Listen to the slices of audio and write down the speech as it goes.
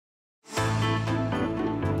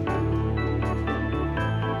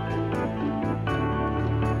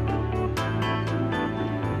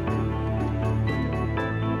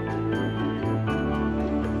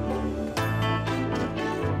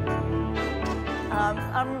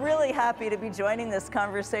I'm really happy to be joining this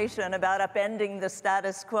conversation about upending the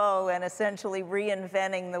status quo and essentially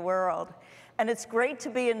reinventing the world. And it's great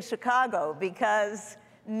to be in Chicago because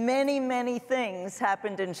many, many things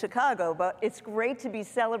happened in Chicago, but it's great to be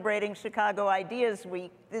celebrating Chicago Ideas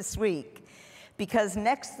Week this week because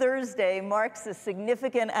next Thursday marks a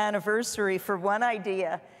significant anniversary for one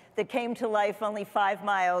idea that came to life only 5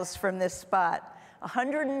 miles from this spot.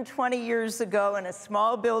 120 years ago in a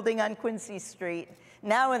small building on Quincy Street,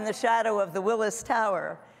 now in the shadow of the Willis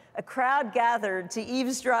Tower, a crowd gathered to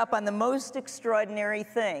eavesdrop on the most extraordinary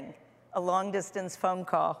thing, a long-distance phone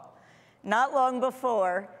call. Not long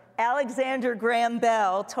before, Alexander Graham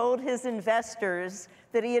Bell told his investors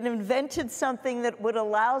that he had invented something that would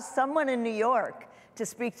allow someone in New York to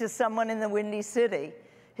speak to someone in the Windy City.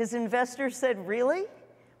 His investors said, "Really?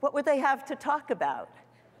 What would they have to talk about?"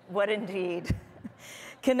 What indeed?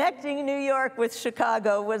 Connecting New York with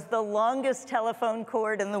Chicago was the longest telephone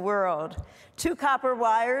cord in the world. 2 copper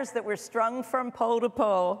wires that were strung from pole to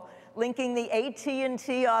pole, linking the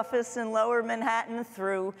AT&T office in Lower Manhattan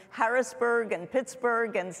through Harrisburg and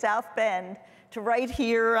Pittsburgh and South Bend to right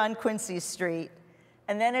here on Quincy Street.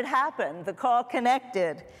 And then it happened. The call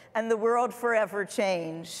connected, and the world forever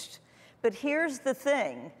changed. But here's the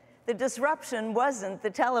thing. The disruption wasn't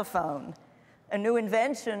the telephone. A new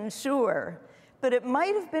invention, sure, but it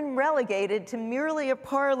might have been relegated to merely a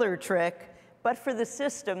parlor trick, but for the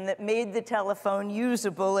system that made the telephone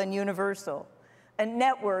usable and universal. A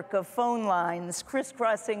network of phone lines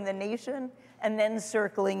crisscrossing the nation and then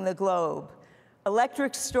circling the globe.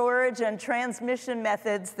 Electric storage and transmission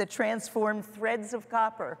methods that transformed threads of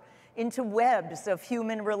copper into webs of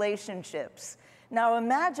human relationships. Now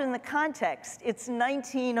imagine the context. It's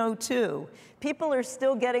 1902. People are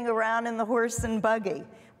still getting around in the horse and buggy.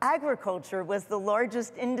 Agriculture was the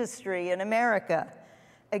largest industry in America.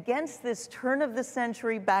 Against this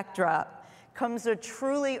turn-of-the-century backdrop comes a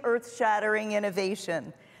truly earth-shattering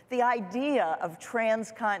innovation, the idea of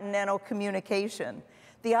transcontinental communication,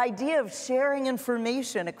 the idea of sharing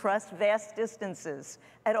information across vast distances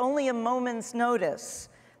at only a moment's notice,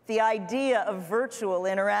 the idea of virtual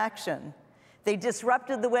interaction. They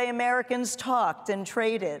disrupted the way Americans talked and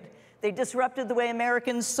traded. They disrupted the way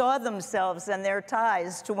Americans saw themselves and their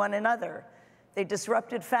ties to one another. They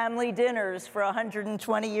disrupted family dinners for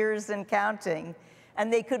 120 years and counting.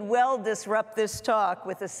 And they could well disrupt this talk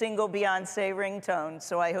with a single Beyoncé ringtone,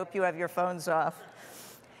 so I hope you have your phones off.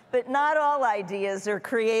 But not all ideas are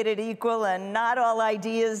created equal, and not all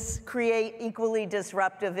ideas create equally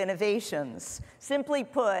disruptive innovations. Simply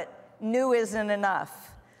put, new isn't enough.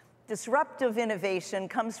 Disruptive innovation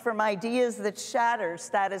comes from ideas that shatter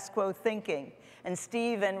status quo thinking, and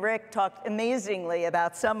Steve and Rick talked amazingly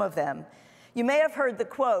about some of them. You may have heard the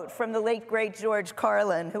quote from the late, great George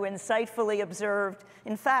Carlin, who insightfully observed,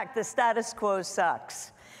 in fact, the status quo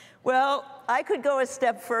sucks. Well, I could go a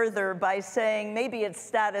step further by saying maybe it's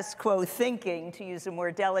status quo thinking, to use a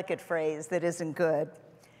more delicate phrase, that isn't good.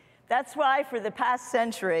 That's why for the past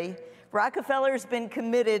century, Rockefeller's been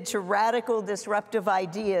committed to radical disruptive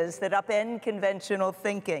ideas that upend conventional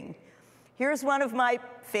thinking. Here's one of my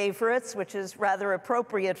favorites, which is rather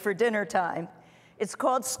appropriate for dinner time. It's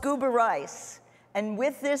called scuba rice. And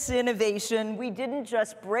with this innovation, we didn't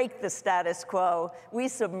just break the status quo, we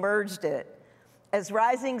submerged it. As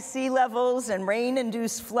rising sea levels and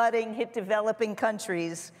rain-induced flooding hit developing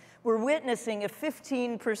countries, we're witnessing a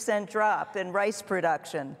 15% drop in rice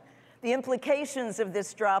production. The implications of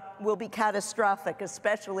this drop will be catastrophic,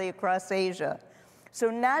 especially across Asia. So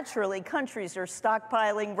naturally, countries are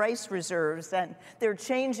stockpiling rice reserves, and they're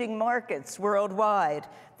changing markets worldwide.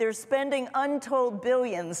 They're spending untold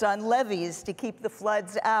billions on levees to keep the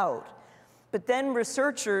floods out. But then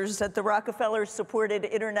researchers at the Rockefeller-supported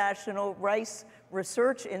International Rice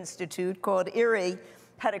Research Institute, called IRRI,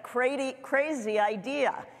 had a crazy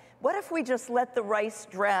idea. What if we just let the rice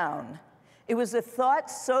drown? It was a thought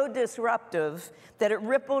so disruptive that it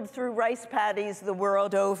rippled through rice paddies the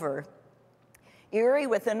world over. IRRI,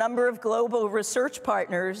 with a number of global research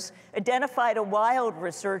partners, identified a wild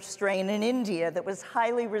research strain in India that was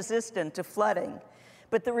highly resistant to flooding.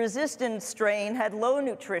 But the resistant strain had low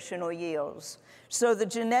nutritional yields. So the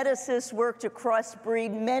geneticists worked to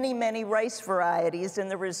crossbreed many, many rice varieties,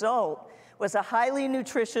 and the result was a highly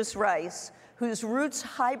nutritious rice whose roots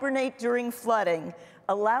hibernate during flooding,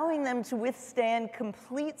 allowing them to withstand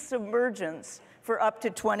complete submergence for up to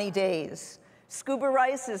 20 days. Scuba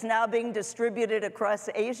rice is now being distributed across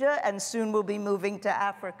Asia and soon will be moving to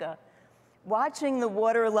Africa. Watching the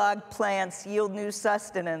waterlogged plants yield new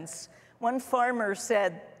sustenance, one farmer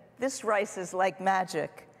said, "This rice is like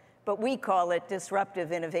magic, but we call it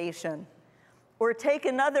disruptive innovation." Or take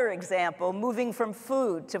another example, moving from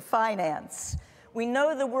food to finance. We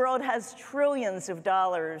know the world has trillions of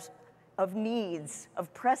dollars of needs,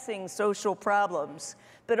 of pressing social problems,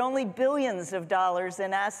 but only billions of dollars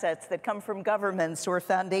in assets that come from governments or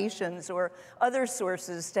foundations or other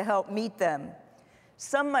sources to help meet them.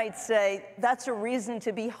 Some might say that's a reason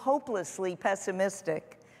to be hopelessly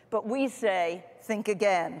pessimistic, but we say, think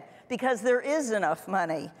again, because there is enough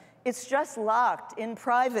money. It's just locked in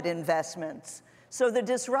private investments. So the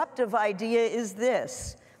disruptive idea is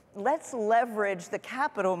this: let's leverage the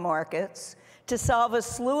capital markets to solve a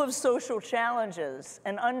slew of social challenges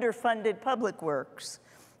and underfunded public works.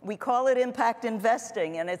 We call it impact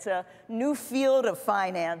investing, and it's a new field of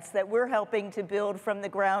finance that we're helping to build from the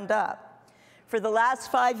ground up. For the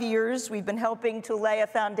last 5 years, we've been helping to lay a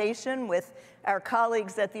foundation with our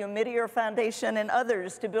colleagues at the Omidyar Foundation and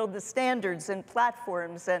others to build the standards and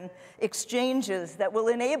platforms and exchanges that will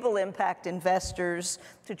enable impact investors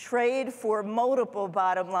to trade for multiple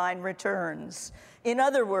bottom-line returns. In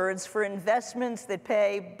other words, for investments that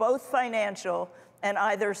pay both financial and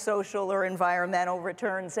either social or environmental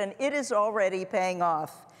returns, and it is already paying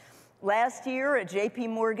off. Last year, a JP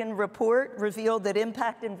Morgan report revealed that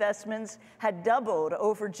impact investments had doubled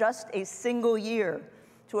over just a single year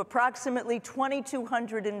to approximately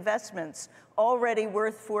 2,200 investments, already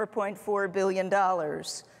worth $4.4 billion.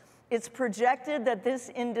 It's projected that this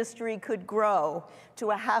industry could grow to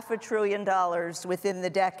 $500 billion within the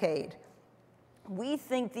decade. We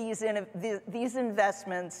think these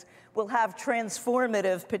investments will have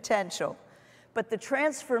transformative potential. But the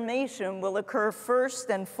transformation will occur first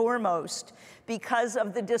and foremost because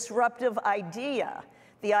of the disruptive idea,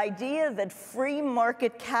 the idea that free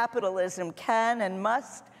market capitalism can and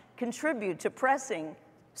must contribute to pressing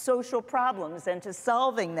social problems and to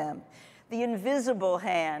solving them. The invisible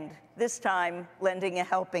hand, this time lending a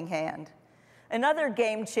helping hand. Another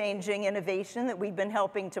game-changing innovation that we've been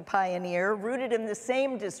helping to pioneer, rooted in the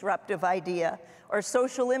same disruptive idea, are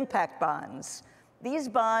social impact bonds. These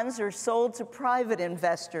bonds are sold to private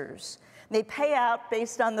investors. They pay out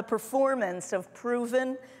based on the performance of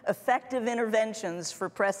proven, effective interventions for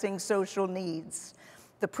pressing social needs.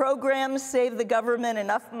 The programs save the government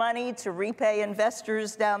enough money to repay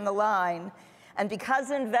investors down the line, and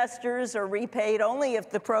because investors are repaid only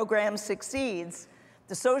if the program succeeds,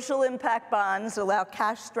 the social impact bonds allow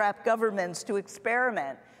cash-strapped governments to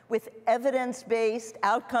experiment with evidence-based,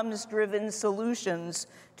 outcomes-driven solutions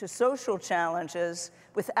to social challenges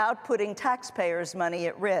without putting taxpayers' money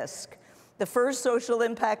at risk. The first social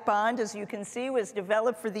impact bond, as you can see, was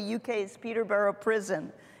developed for the UK's Peterborough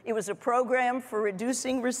prison. It was a program for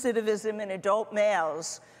reducing recidivism in adult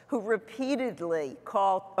males who repeatedly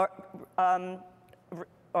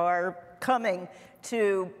are coming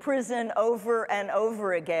to prison over and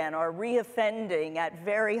over again, are reoffending at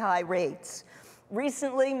very high rates.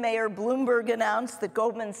 Recently, Mayor Bloomberg announced that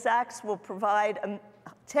Goldman Sachs will provide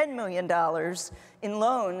 $10 million in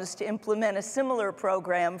loans to implement a similar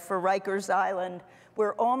program for Rikers Island,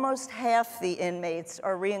 where almost half the inmates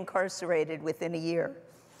are reincarcerated within a year.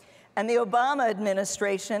 And the Obama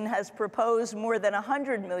administration has proposed more than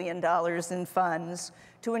 $100 million in funds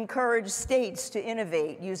to encourage states to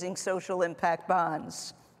innovate using social impact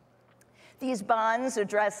bonds. These bonds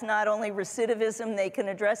address not only recidivism, they can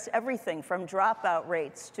address everything from dropout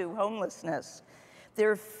rates to homelessness.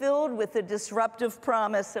 They're filled with the disruptive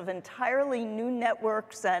promise of entirely new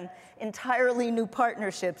networks and entirely new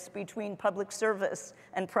partnerships between public service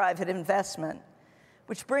and private investment.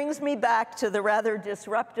 Which brings me back to the rather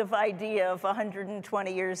disruptive idea of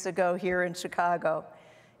 120 years ago here in Chicago.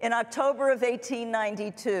 In October of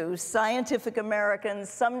 1892, Scientific American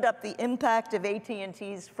summed up the impact of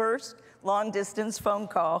AT&T's first long-distance phone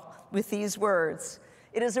call with these words: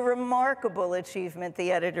 "It is a remarkable achievement,"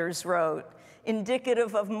 the editors wrote,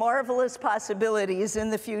 "indicative of marvelous possibilities in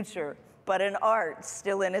the future, but an art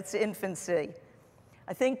still in its infancy."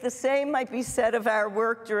 I think the same might be said of our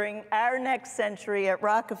work during our next century at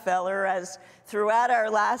Rockefeller, as throughout our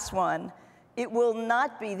last one, it will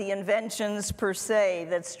not be the inventions per se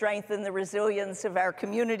that strengthen the resilience of our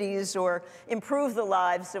communities or improve the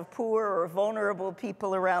lives of poor or vulnerable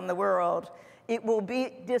people around the world. It will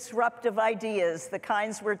be disruptive ideas, the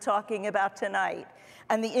kinds we're talking about tonight,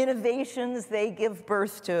 and the innovations they give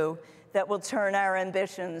birth to that will turn our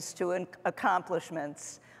ambitions to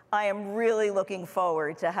accomplishments. I am really looking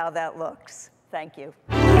forward to how that looks. Thank you.